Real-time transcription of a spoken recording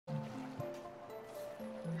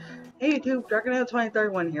Hey YouTube,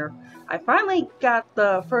 Dragon2031 here. I finally got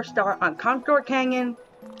the first star on Contour Canyon.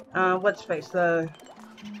 What's face? The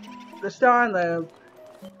star on the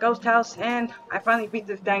ghost house, and I finally beat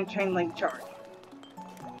this dang chain link charge.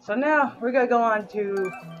 So now we're gonna go on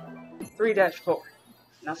to 3-4.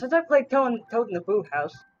 Now since I played Toad in the Boo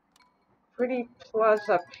House, Pretty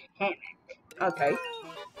Plaza Panic. Okay.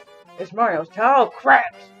 It's Mario's Oh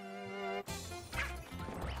crap!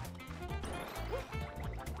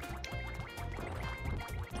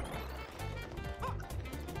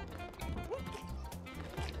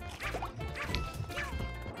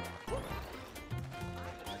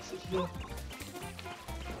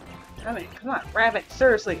 Come on, rabbit,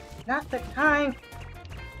 seriously, not the time.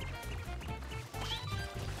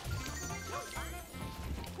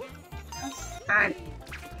 Come on.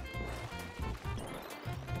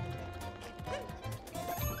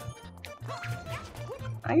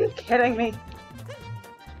 Are you kidding me?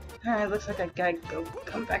 Alright, looks like I gotta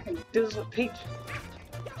come back and do this with Peach.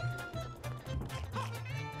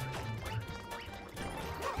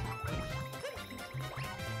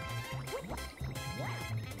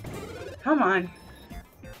 Come on.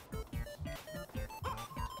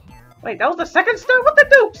 Wait, that was the second star? What the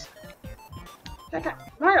dupes?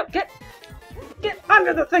 Mario, get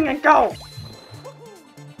under the thing and go!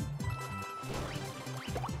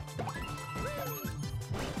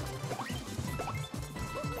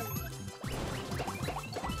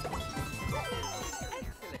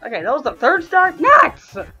 Okay, that was the third star?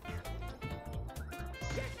 Nuts!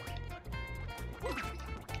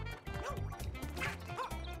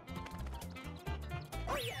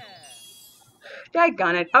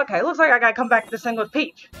 Daggone it. Okay, looks like I gotta come back to this thing with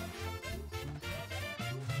Peach.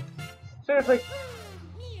 Seriously.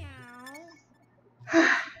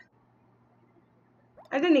 I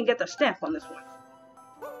didn't even get the stamp on this one.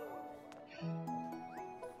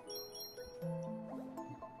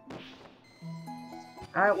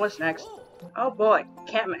 Alright, what's next? Oh boy,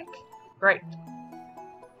 Kamek. Great.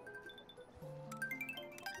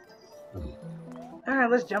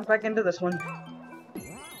 Alright, let's jump back into this one.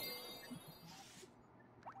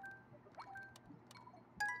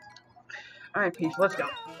 Alright, Peach, let's go.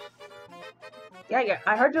 Yeah,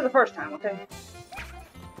 I heard you the first time, okay?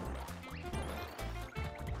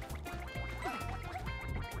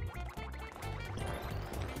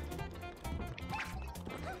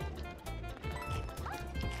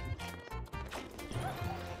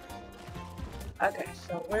 Okay,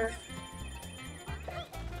 so where?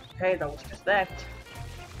 Okay, that was just that.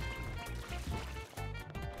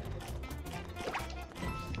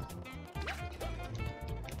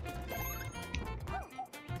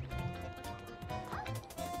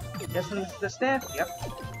 Guessing this is the staff? Yep.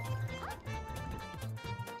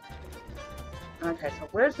 Okay, so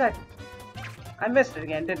where's that? I missed it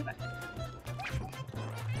again, didn't I?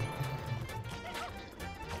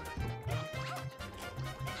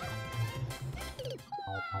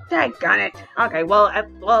 Daggone it! Okay,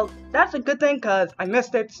 well, that's a good thing, because I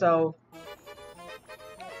missed it, so...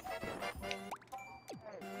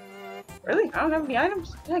 Really? I don't have any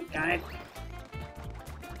items? Daggone it.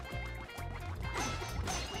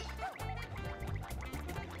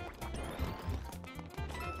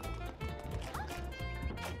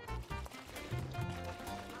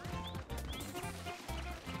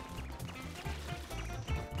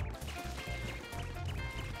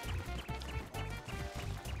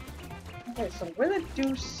 Okay, so where the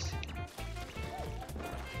deuce?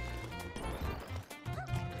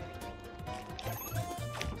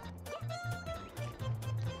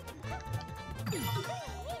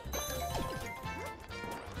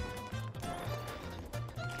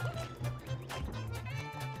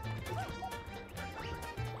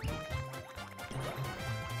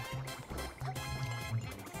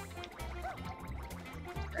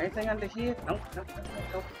 Anything under here? Nope.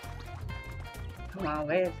 Come on,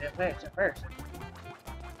 where's it first?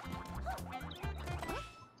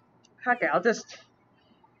 Okay, I'll just...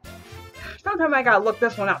 Sometime I gotta look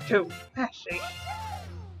this one up too. Ah, shit.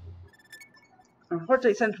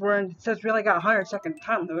 Unfortunately, since we only got 100-second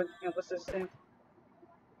time limit, what's this thing?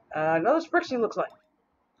 Another Sprixie looks like.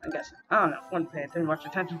 I guess. I don't know. Wouldn't pay too much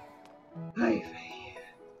attention.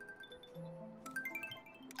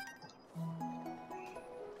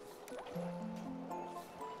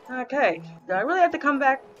 Okay, do I really have to come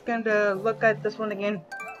back and look at this one again?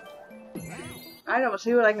 I don't know,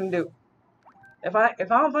 see what I can do. If I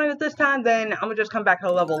don't find it this time, then I'm gonna just come back to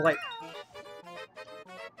a level later.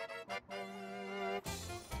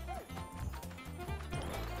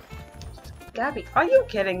 Gabby, are you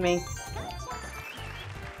kidding me?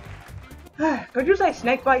 Could you say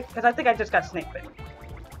snake bite? Because I think I just got snake bit.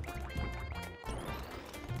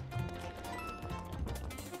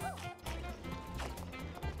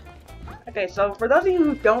 Okay, so for those of you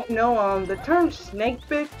who don't know, the term snake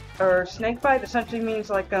bit or snake bite essentially means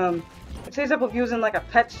like, it says up if you was in like a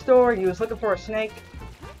pet store, you was looking for a snake,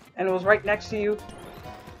 and it was right next to you.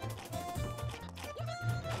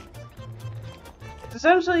 It's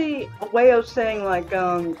essentially a way of saying like,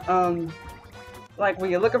 like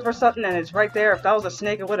when you're looking for something and it's right there. If that was a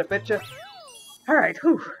snake, it would have bit you. All right,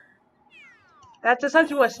 whew. That's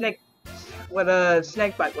essentially what a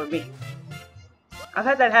snake bite would mean. I've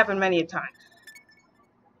had that happen many a time.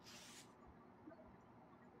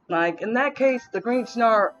 Like, in that case, the green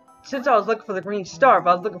star, since I was looking for the green star, if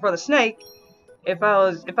I was looking for the snake, if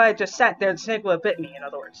I had just sat there, the snake would have bit me, in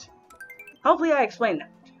other words. Hopefully I explained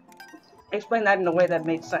that. Explained that in a way that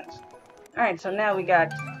made sense. Alright, so now we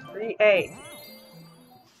got 3A.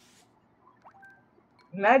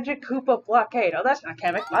 Magic Koopa Blockade. Oh, that's not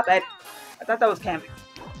Kamek, my bad. I thought that was Kamek.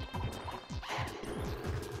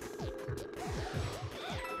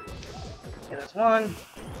 Okay, that's one.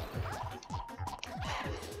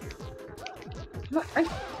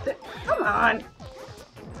 Come on!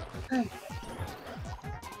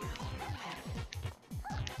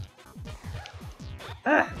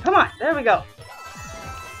 Come on! There we go!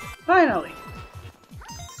 Finally!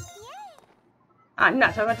 Ah,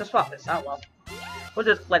 nuts! I meant to swap this. Oh well. We'll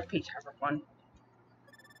just let Peach have her fun.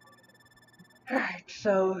 Alright,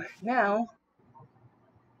 so now...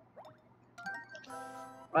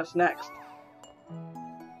 what's next?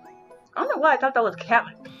 I don't know why I thought that was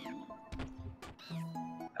Kamek.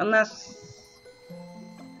 Unless...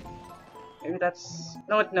 maybe that's...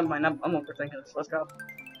 no, never mind. I'm overthinking this. Let's go.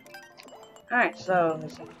 Alright, so...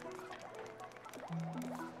 let's see.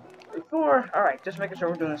 3-4. Alright, just making sure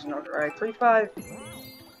we're doing this in order. Alright, 3-5.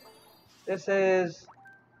 This is...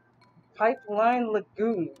 Pipeline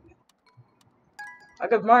Lagoon. I'll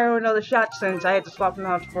give Mario another shot since I had to swap him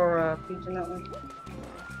out for Peach in that one.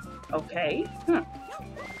 Okay.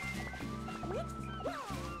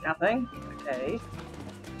 Nothing. Okay.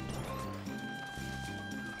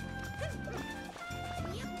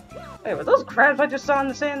 Hey, were those crabs I just saw in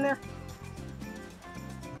the sand there?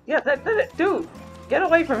 Yeah, dude, get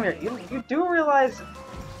away from here. You do realize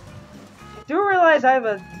I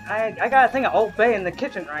got a thing of Old Bay in the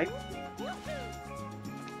kitchen, right?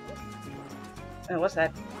 And what's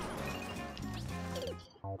that?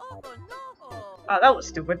 Oh, that was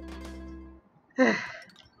stupid.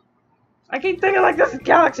 I keep thinking like this is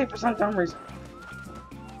Galaxy for some dumb reason.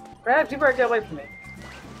 Crabs, you better get away from me.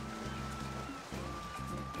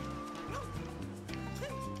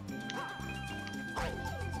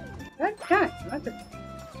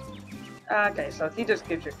 Okay, so he just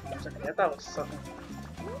gives you coins. Okay, I thought it was something.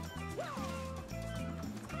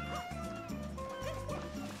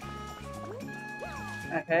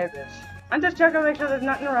 Okay, this. I'm just checking to make sure there's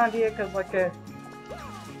nothing around here, cause like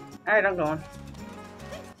alright, I'm going.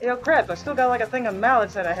 Yo, crap! I still got like a thing of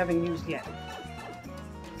mallets that I haven't used yet.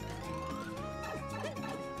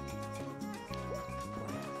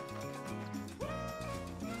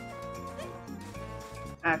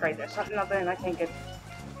 Ah, great, there's something up there and I can't get...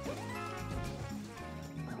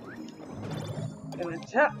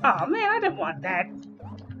 oh man, I didn't want that!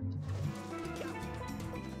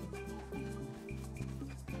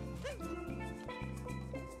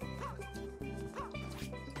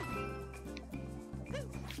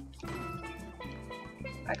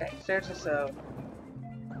 Okay, seriously, so...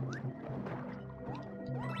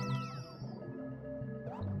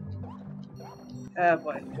 oh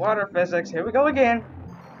boy, water physics, here we go again!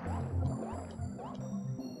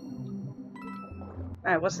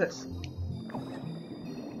 Alright, what's this?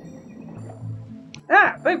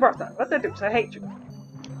 Ah! Big Bertha! What the deuce? I hate you.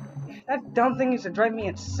 That dumb thing used to drive me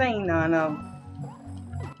insane on,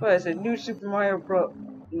 what is it? New Super Mario Bros.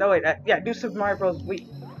 No, wait, yeah, New Super Mario Bros. Wii.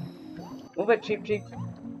 Move it, Cheep Cheep.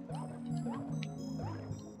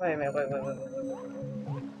 Wait a minute, wait.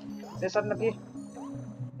 Is there something up here?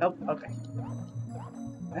 Nope, okay.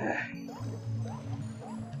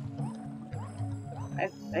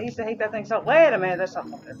 I used to hate that thing so- wait a minute, there's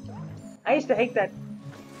something up there. I used to hate that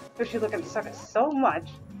fishy looking sucker so much.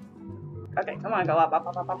 Okay, come on, go up. I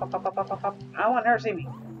don't want her to see me.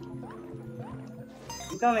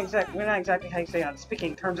 We're not exactly how you say on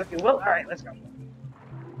speaking terms, if you will. Alright, let's go.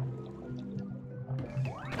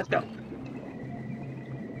 Let's go.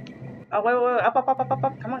 Oh, wait, up.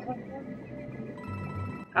 Come on.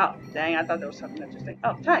 Oh, dang, I thought there was something interesting.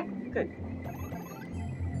 Oh, time. Good.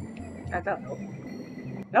 I thought, oh.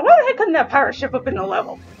 Now, why the heck couldn't that pirate ship up in the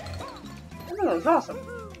level? I think that was awesome.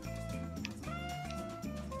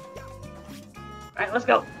 Alright, let's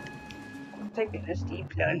go. Taking this deep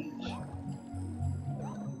plunge.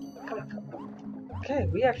 Come on. Okay,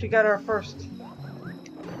 we actually got our first.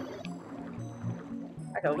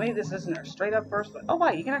 Okay, well, maybe this isn't our straight up first. But... oh,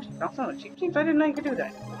 wow, you can actually bounce on the cheap cheeps. I didn't know you could do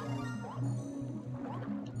that.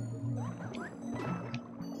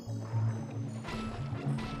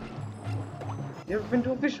 You ever been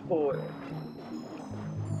to a fish bowl?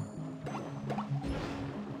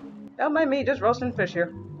 Don't mind me, just roasting fish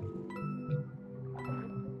here.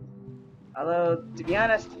 Although, to be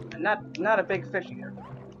honest, I'm not a big fish eater.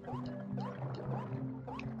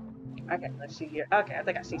 Okay, let's see here. Okay, I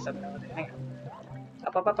think I see something over there. Hang on.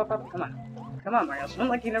 Up, up, up, up, up. Come on. Come on, Mario. Swim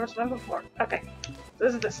like you never swam before. Okay. So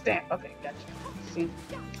this is the stamp. Okay, gotcha. See?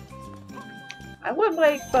 I would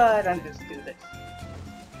wait, but I'm just do this.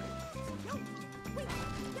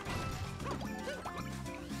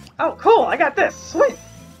 Oh, cool! I got this! Sweet!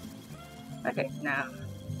 Okay, now.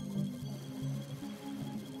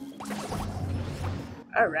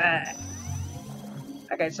 Alright.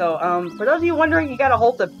 Okay, so, for those of you wondering, you gotta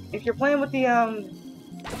hold the... if you're playing with the,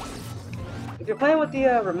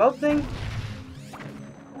 remote thing,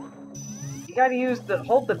 you gotta use the...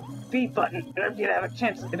 hold the B button in order for you to have a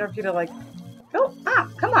chance, in order for you to, like... go... ah!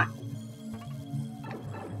 Come on!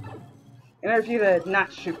 In order for you to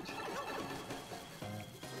not shoot.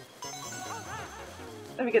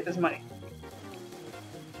 Let me get this money.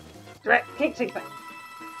 Right, can't see things.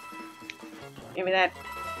 Give me that.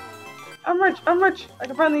 I'm rich! I'm rich! I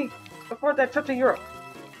can finally afford that trip to Europe.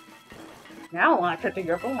 Now I don't want a trip to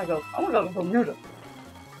Europe. I wanna go to Bermuda.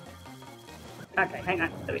 Okay, hang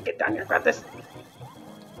on. Let me get down here and grab this.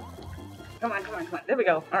 Come on, come on, come on. There we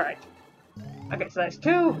go. Alright. Okay, so that's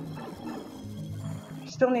two. I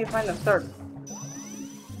still need to find the third.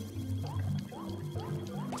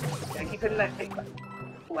 Gotta keep hitting that thing.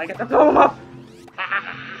 Oh, I get to blow him up!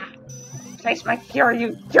 Ah! Taste my fury,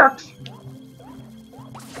 you jerks!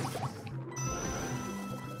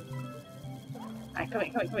 Alright, come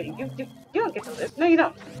here, come here, come here. You don't get to live. No, you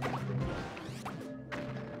don't.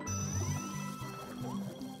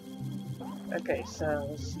 Okay, so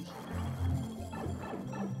let's see.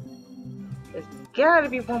 There's gotta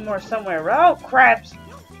be one more somewhere. Oh, crabs!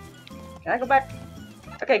 Can I go back?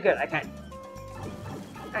 Okay, good, I can.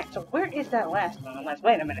 Alright, so where is that last one?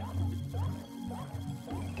 Wait a minute.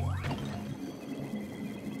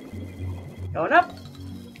 Going up.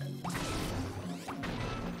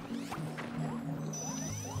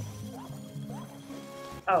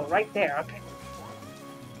 Oh, right there, okay.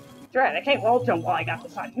 That's right, I can't wall jump while I got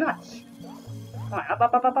this on nuts. Come on, up,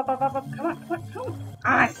 up, up, up, up, up, up, up. Come on, come on, come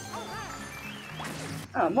on.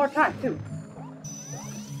 Oh, more time, too.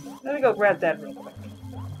 Let me go grab that real quick.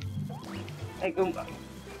 Hey, Goomba.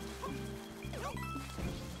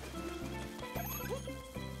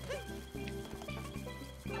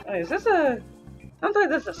 Oh, is this a... I don't think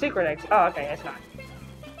this is a secret exit. Oh, okay, it's not.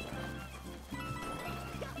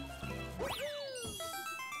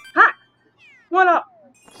 Ha! One up!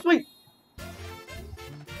 Sweet!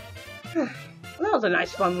 That was a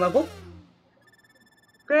nice fun level.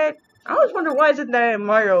 Great. I always wonder why isn't that in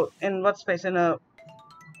Mario in what's space in a...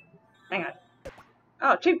 hang on.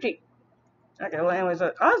 Oh, Cheep Cheep. Okay, well anyways,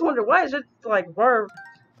 I always wonder why is it like water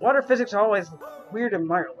physics are always weird in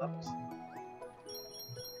Mario levels.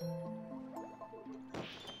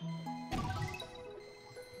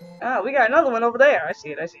 Ah, we got another one over there. I see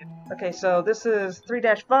it, I see it. Okay, so this is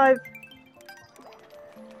 3-5.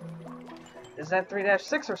 Is that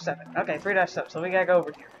 3-6 or 7? Okay, 3-7, so we gotta go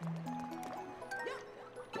over here.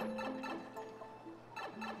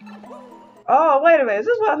 Oh, wait a minute, is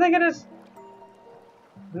this what I think it is?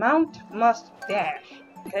 Mount must dash,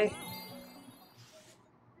 okay?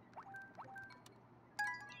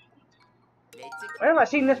 Where have I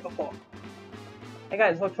seen this before? Hey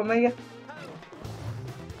guys, look familiar?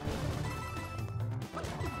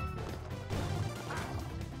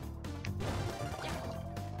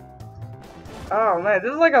 Oh man,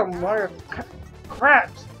 this is like a Mario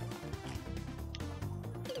crabs.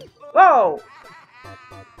 Whoa!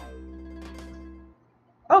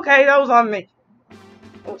 Okay, that was on me.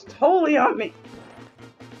 It was totally on me.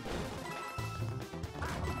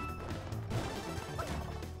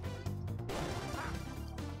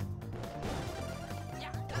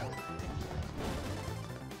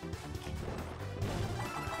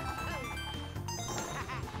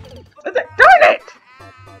 Darn it!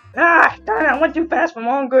 Ah, darn it, I went too fast for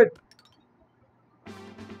my own good.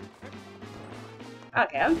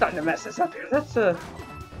 Okay, I'm starting to mess this up here. Let's, Alright,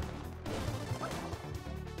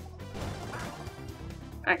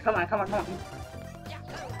 come on, come on, come on.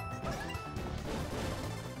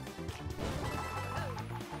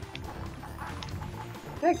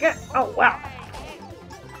 Take it! Oh, wow.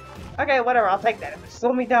 Okay, whatever, I'll take that. If it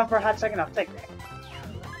slowed me down for a hot second, I'll take that.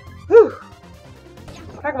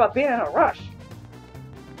 Talk about being in a rush.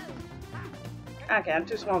 Okay, I'm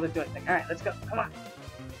too small to do anything. Alright, let's go. Come on.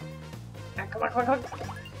 Ah, come on, come on, come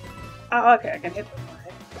on. Oh, okay, I can hit them.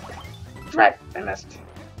 Dread! I missed.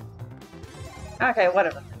 Okay,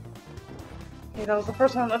 whatever. Okay, that was the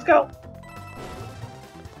first one. Let's go!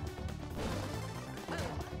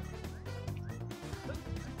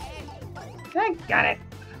 Okay, got it.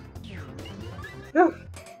 Whew.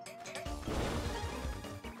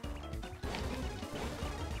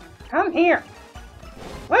 Come here.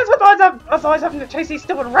 What is with us always having to chase these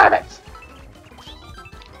stupid rabbits?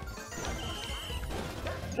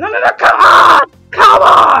 No, no, no, come on! Come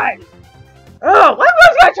on! Oh, why was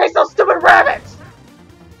you gotta chase those stupid rabbits?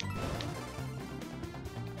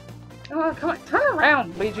 Oh, come on, turn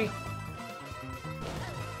around, Luigi.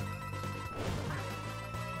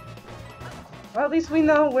 Well, at least we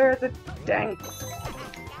know where the dang...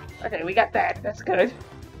 Okay, we got that. That's good.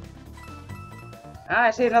 I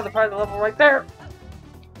see another part of the level right there.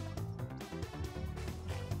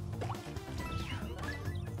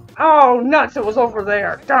 Oh, nuts! It was over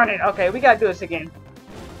there. Darn it. Okay, we gotta do this again.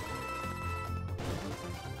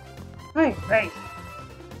 Hey, right.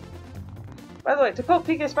 By the way, to quote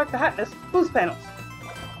PK Spark the Hotness, boost panels.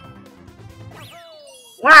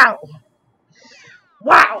 Wow!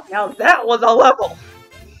 Wow! Now that was a level!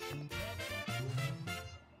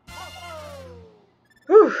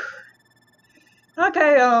 Whew.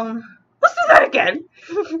 Okay, let's do that again!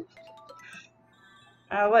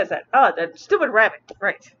 What is that? Oh, the stupid rabbit.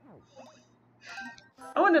 Right.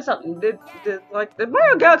 I wonder something. Did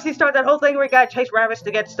Mario Galaxy start that whole thing where you gotta chase rabbits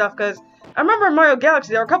to get stuff? Because I remember in Mario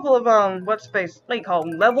Galaxy there were a couple of, what do you call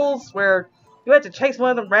them? Levels where you had to chase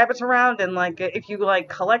one of the rabbits around and, like, if you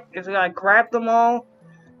grab them all,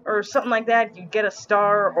 or something like that, you get a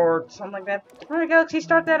star, or something like that. Did Mario Galaxy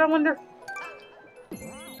start that, I wonder?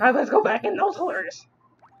 Alright, let's go back in. That was hilarious.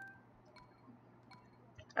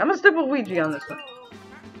 I'm gonna stick with Luigi on this one.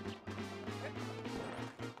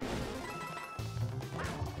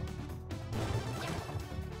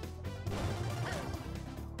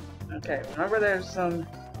 Okay, remember there's some...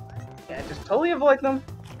 Yeah, just totally avoid them.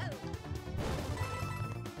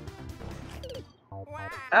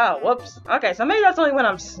 Oh, whoops. Okay, so maybe that's only when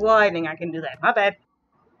I'm sliding I can do that. My bad.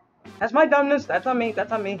 That's my dumbness. That's on me.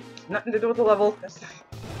 That's on me. Nothing to do with the level.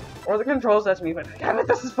 Or the controls. That's me. But damn it,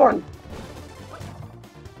 this is fun.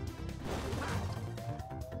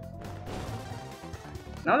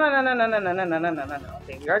 No, no, no, no, no, no, no, no, no, no, no, no.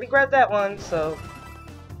 Okay, we already grabbed that one, so...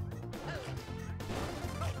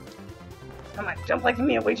 Come on, jump like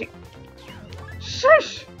me, Luigi.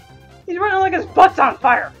 Shush! He's running like his butt's on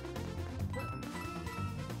fire.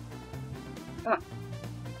 Come on.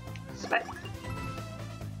 Smash.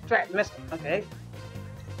 Drat, missed him. Okay.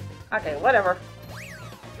 Okay, whatever.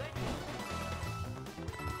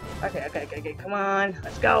 Okay, come on.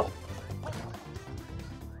 Let's go.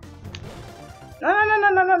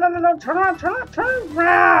 No, turn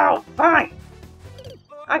around. Fine.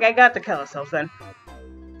 Okay, got to kill ourselves then.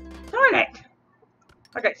 Darn it!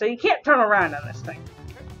 Okay, so you can't turn around on this thing.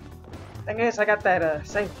 I guess I got that,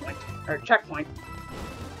 save point. Or checkpoint.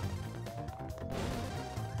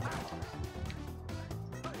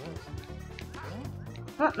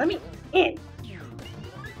 Huh, let me in!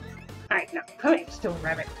 Alright, now, come here, stupid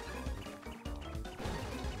rabbit.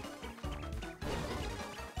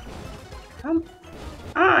 Come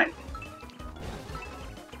on!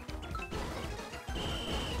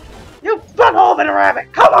 You butthole of a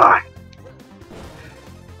rabbit! Come on!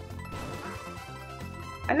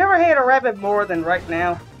 I never hate a rabbit more than right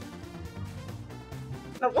now.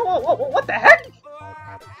 No, whoa, what the heck?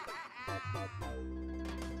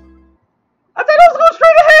 I thought I was going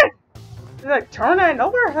straight ahead! Like, turn and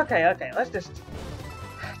over? Okay, let's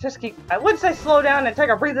just keep... I would say slow down and take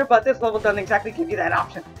a breather, but this level doesn't exactly give you that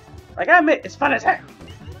option. Like, I admit, it's fun as heck.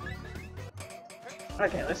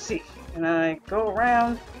 Okay, let's see. Can I go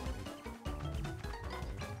around?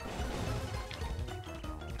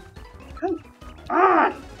 Come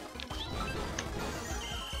on!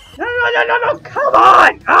 No, come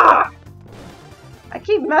on! Ah! I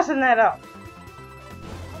keep messing that up.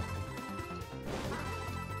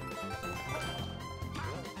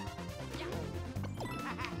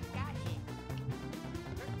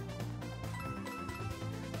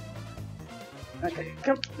 Okay,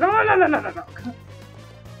 come. No. Come.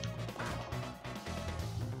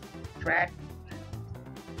 Drat.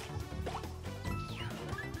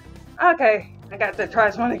 Okay, I got to try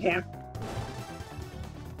this one again.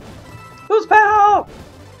 Boost pedal!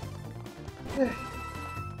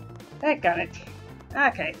 That got it.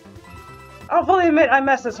 Okay. I'll fully admit I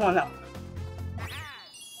messed this one up.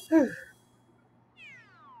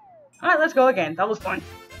 Alright, let's go again. That was fun.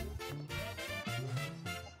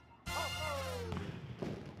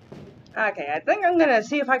 Okay, I think I'm gonna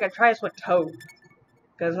see if I can try this with Toad.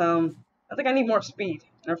 Because, I think I need more speed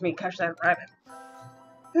in order for me to catch that rabbit.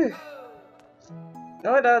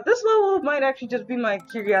 But, this level might actually just be my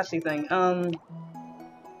curiosity thing.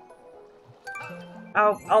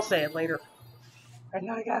 I'll say it later. Right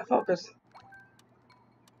now I gotta focus.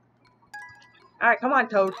 Alright, come on,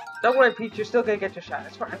 Toad. Don't worry, Peach, you're still gonna get your shot.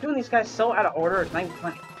 I'm doing these guys so out of order, it's not even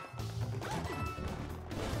funny.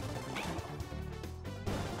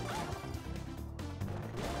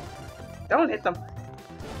 Don't hit them.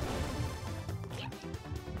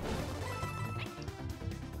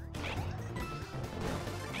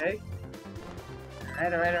 Okay.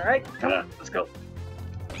 Alright. Come on, let's go.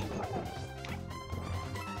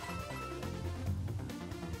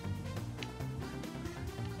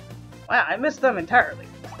 Wow, I missed them entirely.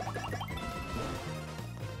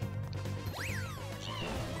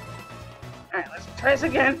 Alright, let's try this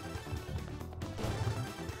again.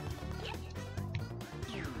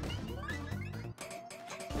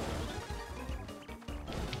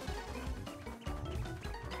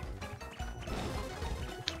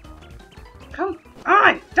 Come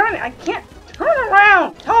on! Darn it! I can't turn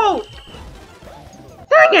around! Toad!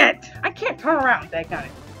 Dang it! I can't turn around, daggone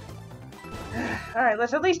it. Alright,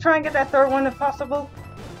 let's at least try and get that third one if possible.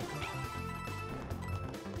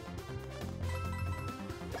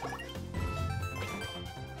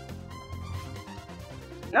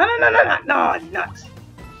 No, nuts.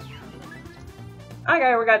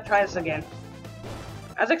 Okay, we gotta try this again.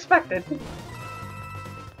 As expected.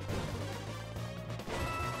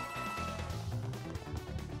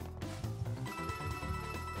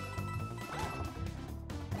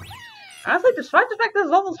 Honestly, despite the fact that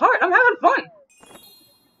this level's hard, I'm having fun!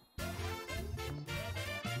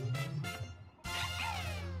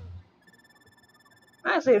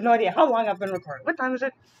 Honestly, I have no idea how long I've been recording. What time is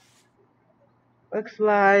it? Looks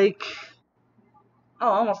like... Oh,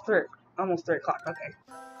 almost 3 o'clock, okay.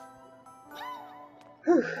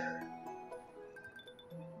 Whew. You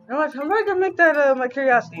know what, I'm probably gonna make that my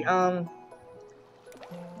curiosity.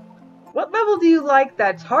 What level do you like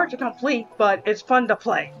that's hard to complete, but it's fun to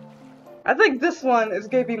play? I think this one is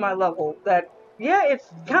gonna be my level. That, yeah, it's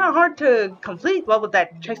kind of hard to complete, well, with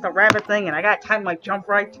that chase the rabbit thing, and I gotta time my jump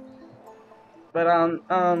right. But,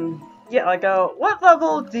 yeah, like, what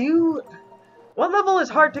level is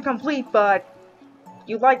hard to complete, but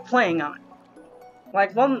you like playing on?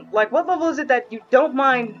 Like, what level is it that you don't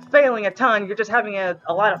mind failing a ton, you're just having a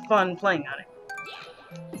lot of fun playing on it?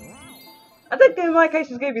 I think in my case,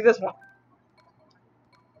 it's gonna be this one.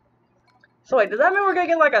 So wait, does that mean we're gonna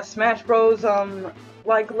get like a Smash Bros,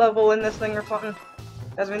 like level in this thing or something?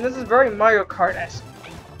 I mean, this is very Mario Kart-esque.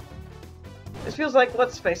 This feels like,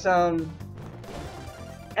 let's face,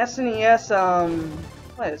 SNES,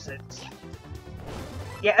 what is it?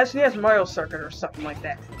 Yeah, SNES Mario Circuit or something like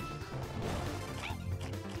that.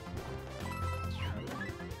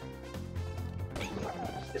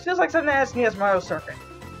 This feels like something that SNES Mario Circuit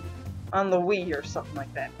on the Wii or something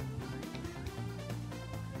like that.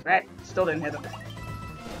 Right, still didn't hit him.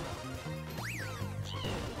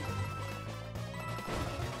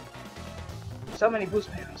 So many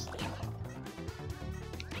boost panels.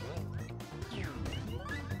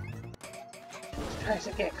 Let's try this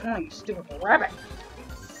again. Come on, you stupid rabbit.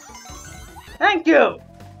 Thank you!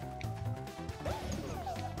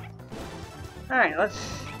 Alright, let's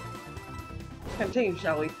continue,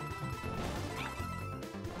 shall we?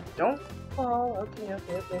 Don't fall. Okay.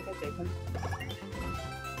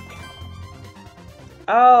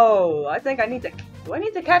 Oh, I think I need to... Do I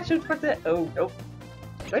need the cat suit for this? Oh, nope.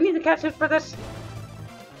 Do I need the cat suit for this?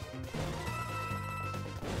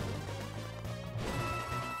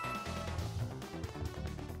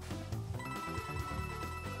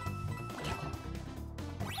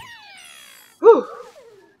 Whew!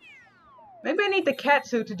 Maybe I need the cat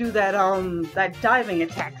suit to do that, that diving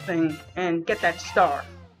attack thing and get that star.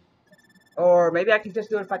 Or maybe I can just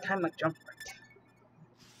do it if I time my jump right.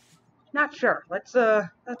 Not sure. Let's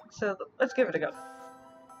give it a go.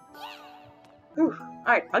 Whew.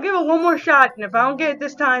 Alright, I'll give it one more shot, and if I don't get it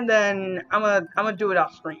this time, then I'm gonna do it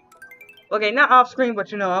off screen. Okay, not off screen,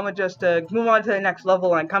 but you know, I'm gonna just move on to the next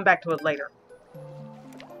level and come back to it later.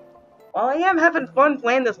 While I am having fun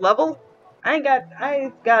playing this level, I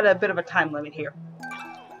got a bit of a time limit here.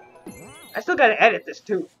 I still gotta edit this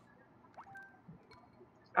too.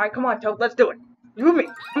 Alright, come on, Toad, let's do it. You and me,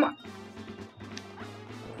 come on.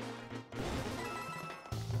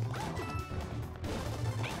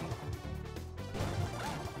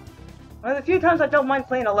 One of the few times I don't mind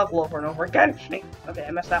playing a level over and over again. Okay,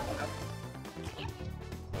 I messed that one up.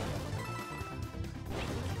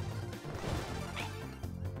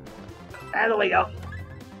 Out of the way, yo.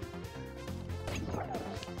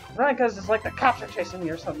 Running because it's like the cops are chasing me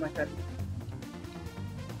or something like that.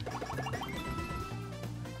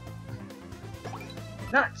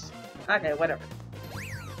 Nice. Okay, whatever.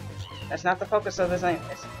 That's not the focus of this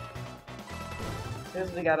anyways. As soon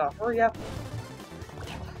as we got off, hurry up.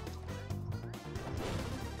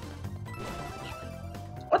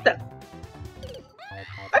 What the?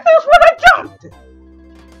 I thought that's what I jumped!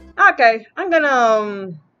 Okay, I'm gonna,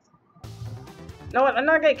 you know what, I'm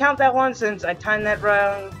not gonna count that one since I timed that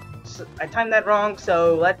wrong.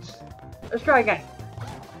 So let's try again.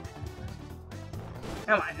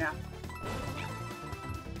 Come on now.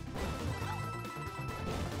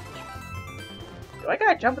 Do I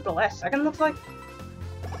gotta jump at the last second, looks like?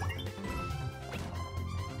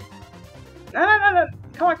 No.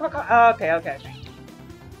 Come on. Oh, okay.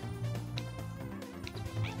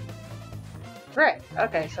 Right.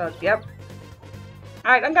 Okay, so, yep.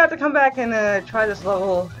 Alright, I'm gonna have to come back and try this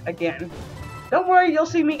level again. Don't worry, you'll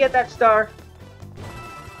see me get that star.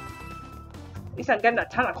 At least I'm getting a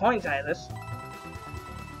ton of coins out of this.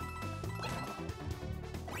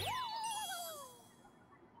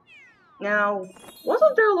 Now,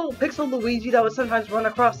 wasn't there a little pixel Luigi that would sometimes run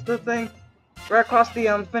across the thing? Right across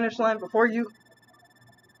the finish line before you?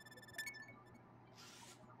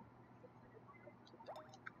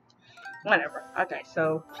 Whatever. Okay,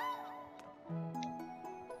 so...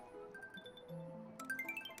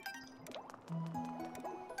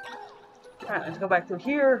 Alright, let's go back through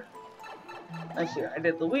here. Let's see, I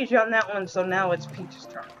did Luigi on that one, so now it's Peach's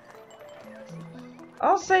turn.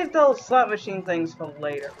 I'll save those slot machine things for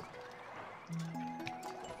later.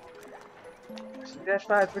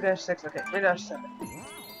 3-5, 3-6, okay, 3-7.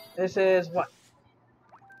 This is what?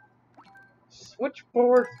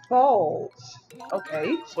 Switchboard Falls.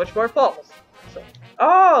 Okay, Switchboard Falls. So,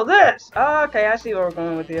 oh, this! Oh, okay, I see where we're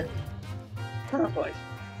going with here. Oh, boy.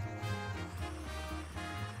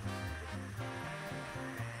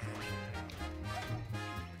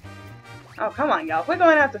 Oh, come on, y'all. We're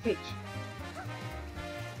going after Peach.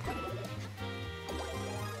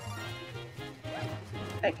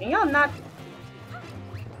 Hey, can y'all not...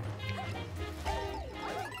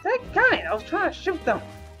 Dang it, I was trying to shoot them.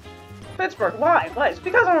 Pittsburgh, why? Why? It's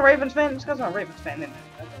because I'm a Ravens fan. It's because I'm a Ravens fan.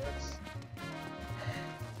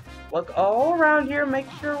 Look all around here, make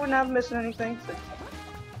sure we're not missing anything.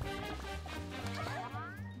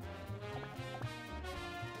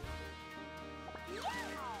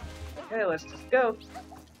 Okay, let's just go.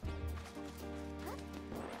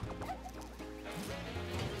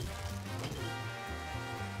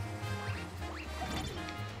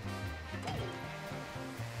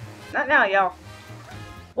 Not now, y'all.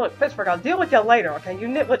 Look, Pittsburgh, I'll deal with you later, okay? You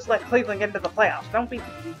nitwits let Cleveland get into the playoffs. Don't be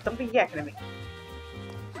yakking at me.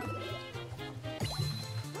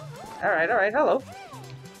 Alright, hello.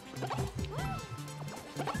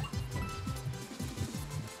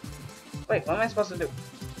 Wait, what am I supposed to do?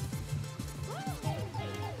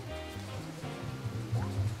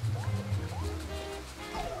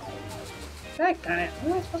 Dang it,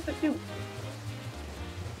 what am I supposed to do?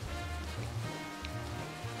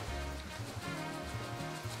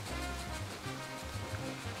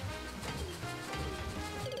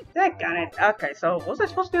 Dang it. Okay, so what was I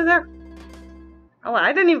supposed to do there? Oh,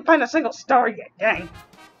 I didn't even find a single star yet. Dang.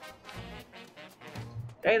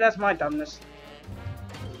 Okay, that's my dumbness.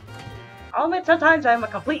 I'll admit sometimes I'm a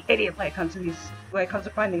complete idiot when it comes to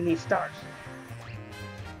finding these stars.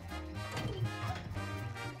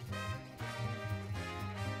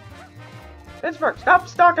 Pittsburgh, stop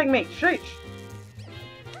stalking me! Sheesh!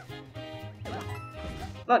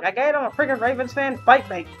 Look, I get it, I'm a freaking Ravens fan. Bite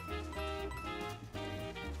me!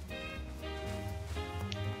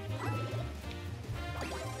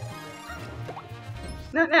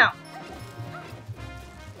 Not now!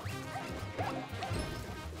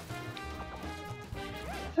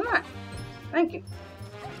 Come on! Thank you.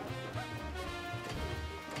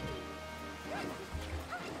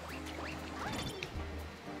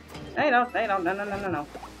 They don't, no.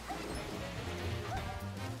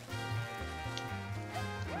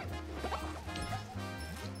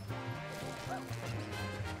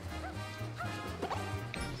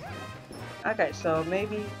 Okay, so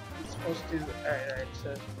maybe I'm supposed to, alright,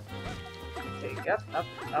 so, take up.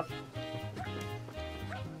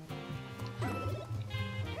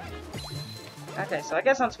 Okay, so I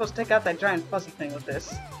guess I'm supposed to take out that giant fuzzy thing with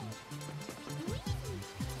this.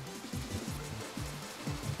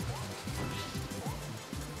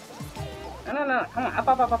 No, come on,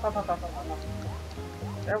 up.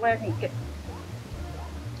 Is there a way I can get...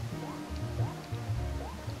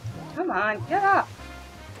 Come on, get up!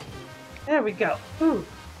 There we go. Whew.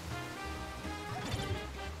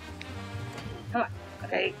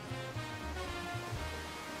 Okay.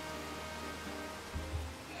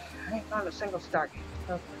 I ain't found a single Stargate.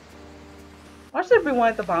 Okay. Why should there be one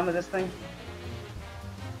at the bottom of this thing?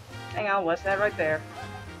 Hang on, what's that right there?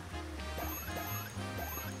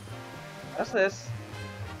 What's this?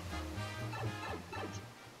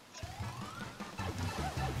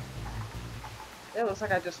 It looks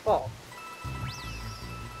like I just fall.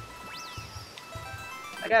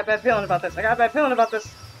 I got a bad feeling about this. I got a bad feeling about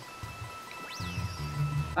this.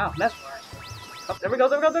 Oh, mesmerized. Oh, there we go,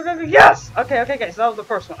 there we go, there we go. Yes! Okay, okay, okay. So that was the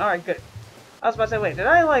first one. Alright, good. I was about to say, wait, did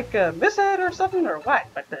I, like, miss it or something, or what?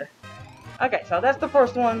 But, okay, so that's the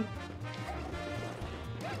first one.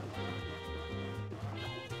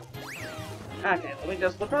 Okay, let me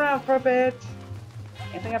just look around for a bit.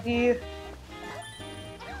 Anything up here?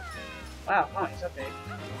 Wow, nice, okay.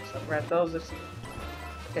 So grab those. Let's see.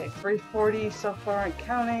 Okay, 340 so far and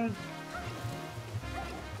counting.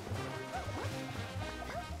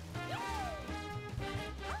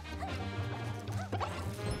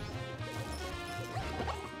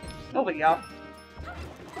 Move it, y'all.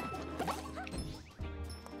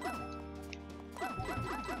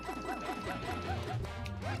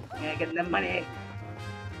 Yeah, getting the money.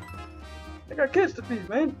 I got kids to feed,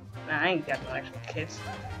 man. Nah, I ain't got no actual kids.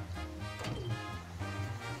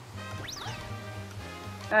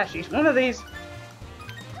 Ah, she's one of these.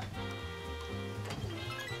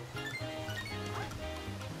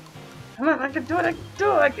 Come on, I can do it, I can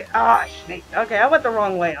do it, Ah, shit. Okay, I went the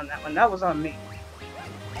wrong way on that one. That was on me.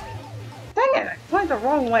 Dang it, I went the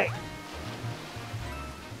wrong way.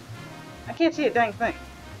 I can't see a dang thing.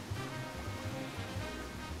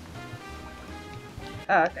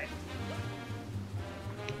 Oh, okay.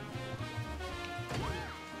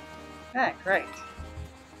 Ah, great.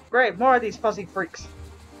 Great, more of these fuzzy freaks.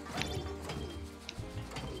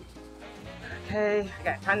 Okay, I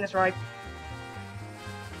gotta time this right.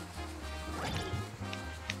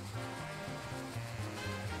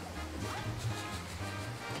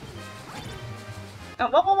 Oh,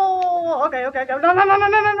 whoa, whoa, whoa, whoa, whoa, okay, okay, okay. No, no, no, no,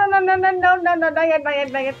 no, no, no, no, no, no, no, no, no, not yet, not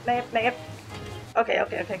yet, not yet, not yet, not yet. Okay,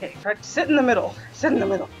 okay, okay, okay. Try to sit in the middle. Sit in the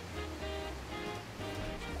middle.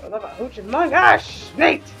 I love a hooch and mug. Ah,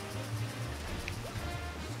 snake!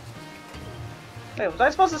 Wait, was I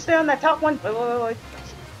supposed to stay on that top one? Wait, wait, wait, wait.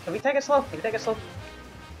 Can we take it slow? Can we take it slow?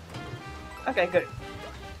 Okay, good.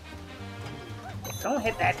 Don't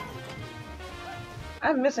hit that.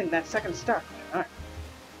 I'm missing that second star. Alright.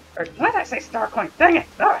 Or, why did I say star coin? Dang it!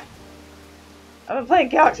 Alright. I've been playing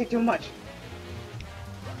Galaxy too much.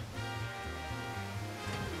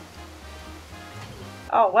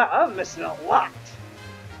 Oh wow, I'm missing a lot.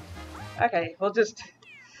 Okay, we'll just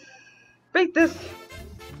beat this.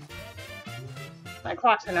 My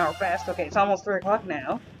clock's an hour fast. Okay, it's almost 3 o'clock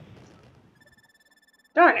now.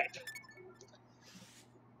 Darn it.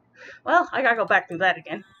 Well, I gotta go back through that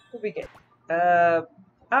again. We'll be good. Oh,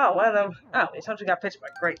 one of them. Oh, they essentially got pitched by.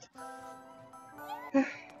 Great.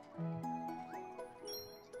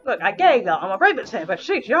 Look, I get y'all. I'm a Ravens fan, but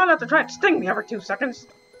sheesh, y'all don't have to try and sting me every 2 seconds.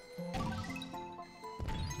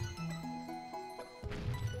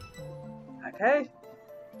 Okay.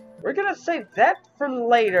 We're gonna save that for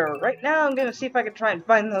later. Right now, I'm gonna see if I can try and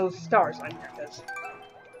find those stars on here, because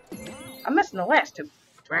I'm missing the last 2.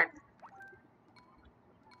 Right.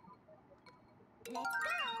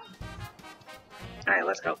 Alright,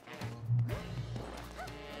 let's go.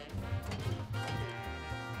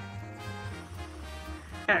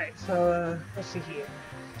 Alright, so, let's see here.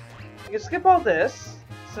 We can skip all this,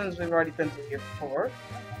 since we've already been through here before.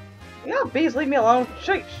 Yeah, bees, leave me alone.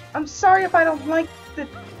 Sheesh. I'm sorry if I don't like the...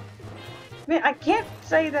 Man, I can't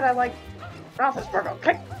say that I like Roethlisberger,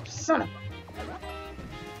 okay? Son of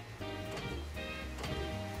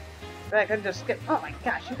a... I could just skip... Oh my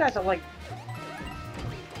gosh, you guys are like...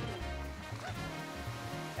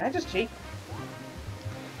 Can I just cheat?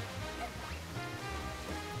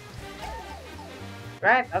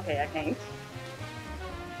 Right? Okay, I can't.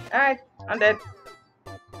 Alright, I'm dead.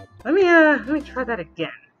 Let me try that again.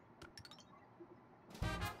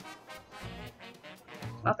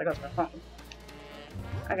 Oh, there goes my phone.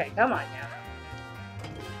 Okay, come on now.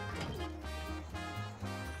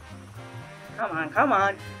 Come on, come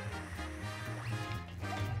on.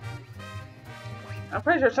 I'm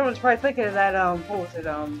pretty sure someone's probably thinking of that, what was it,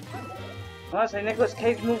 I want to say Nicolas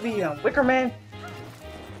Cage movie, Wicker Man.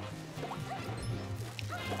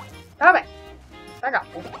 Stop it! Back up.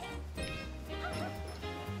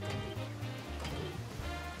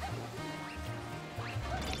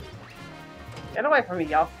 Get away from me,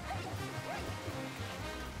 y'all.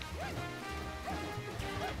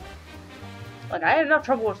 Look, I had enough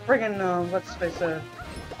trouble with friggin', what's this,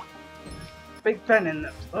 Big pen in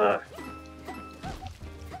them. Ugh.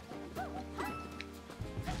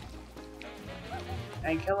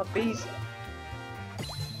 And kill a beast.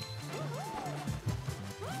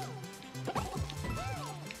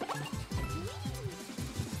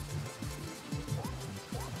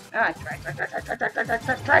 Ah,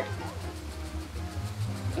 try.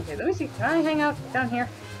 Okay, let me see. Can I hang out down here?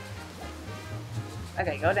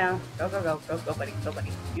 Okay, go down. Go, buddy. Go,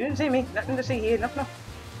 buddy. You didn't see me. Nothing to see here. No.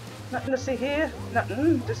 Nothing to see here.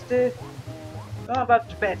 Nothing. Just, go about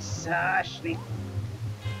your bed, sleep.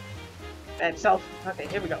 Bad self. Okay,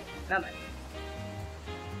 here we go. Now then.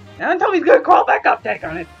 Now tell me he's gonna crawl back up,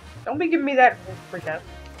 on it. Don't be giving me that freak out.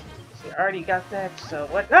 See, I already got that, so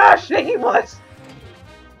what? Ah, he was!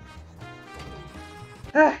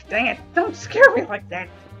 Ah, dang it. Don't scare me like that.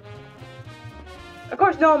 Of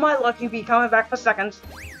course, no, my luck, you'd be coming back for seconds.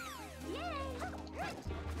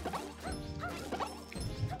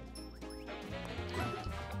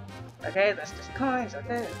 Okay, that's just coins.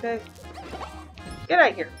 Okay. Get out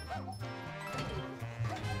of here.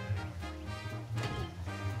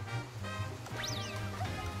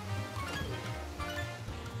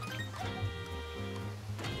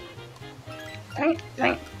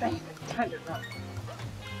 Dang it. Time to run.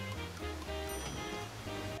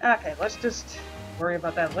 Okay, let's just worry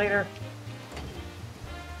about that later.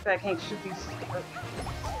 I can't shoot these.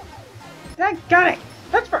 Got it!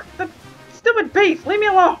 Pittsburgh! The stupid beast! Leave me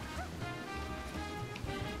alone!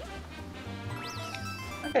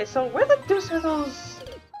 Okay, so where the deuce are those?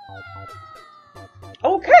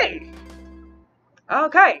 Okay!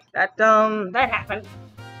 Okay, that happened.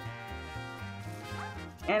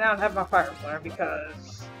 And I don't have my fire flare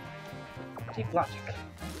because cheap logic.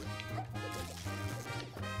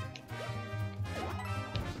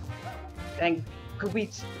 Dang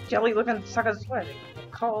goopy jelly looking suckers, what are they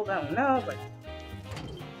called? I don't know, but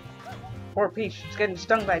poor Peach is getting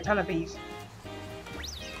stung by a ton of bees.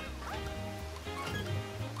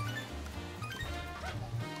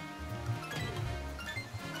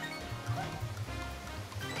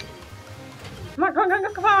 Come on,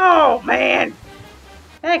 oh man!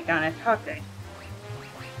 Heck on it, okay.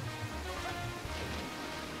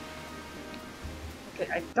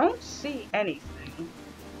 Okay, I don't see anything.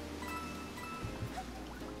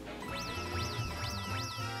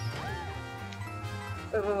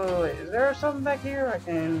 Wait, is there something back here I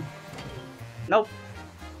can... Nope.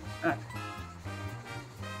 Okay.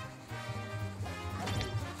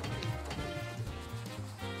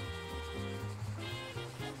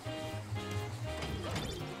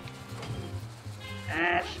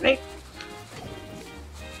 Snake!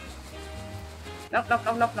 Nope. You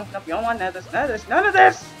don't want none of this. None of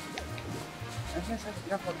this! I guess I can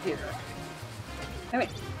jump up here. Come here.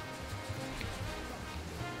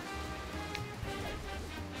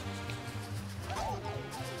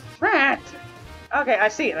 Rat! Okay, I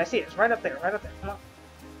see it. It's right up there. Come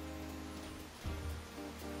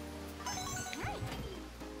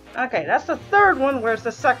on. Okay, that's the third one. Where's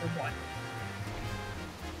the second one?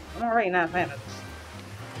 I'm already not a fan of this.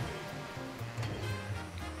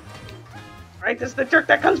 Right, this is the jerk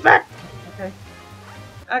that comes back!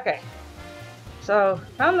 Okay. So,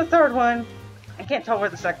 found the third one. I can't tell where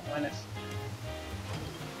the second one is.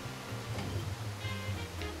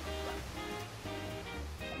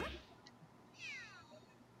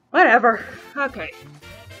 Whatever. Okay.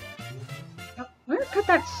 Now, where could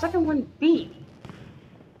that second one be?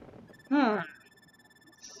 I'm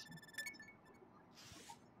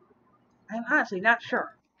honestly not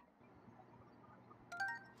sure.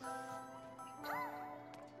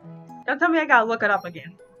 Don't tell me I gotta look it up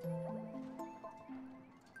again.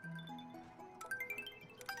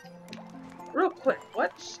 Real quick,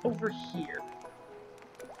 what's over here?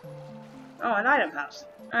 Oh, an item house.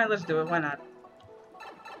 Alright, let's do it. Why not?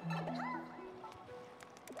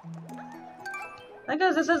 I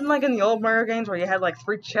guess this isn't like in the old Mario games where you had like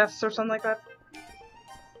 3 chests or something like that.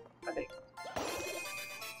 Okay.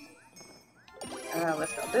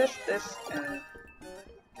 Let's go this, and...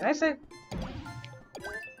 Can I say?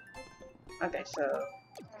 Okay, so...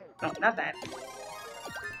 No, not that.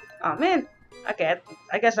 Oh man! Okay,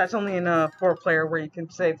 I guess that's only in a 4-player where you can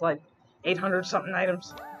save like 800 something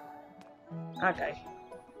items. Okay.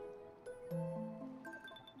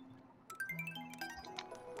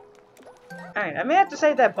 Alright, I may have to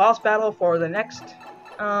save that boss battle for the next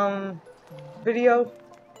video.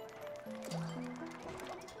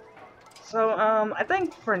 So, I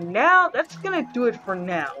think for now, that's gonna do it for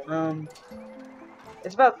now.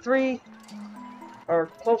 It's about 3, or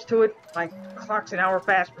close to it. My clock's an hour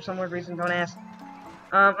fast for some weird reason, don't ask.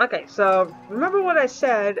 Okay, so, remember what I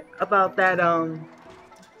said about that,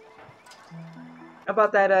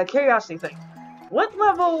 about that curiosity thing. What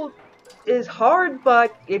level is hard,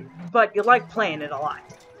 but you like playing it a lot?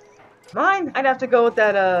 Mine, I'd have to go with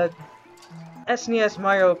that SNES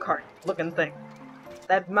Mario Kart looking thing.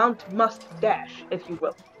 That Mount Must Dash, if you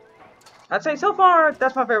will. I'd say so far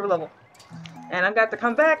that's my favorite level. And I've got to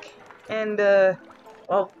come back and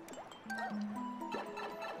well,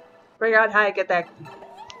 figure out how to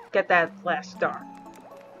get that last star.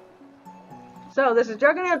 So this is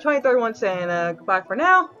Juggernaut2031 saying goodbye for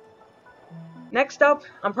now. Next up,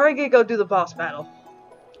 I'm probably gonna go do the boss battle.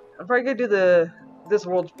 I'm probably gonna do this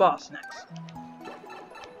world's boss next.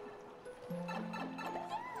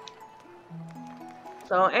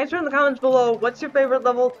 So answer in the comments below, what's your favorite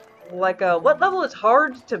level? Like, what level is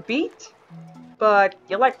hard to beat, but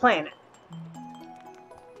you like playing it?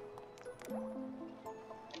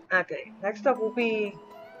 Okay, next up will be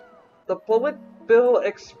the Bullet Bill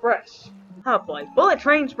Express. Oh boy, bullet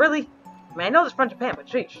trains, really? I mean, I know this from Japan, but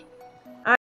sheesh.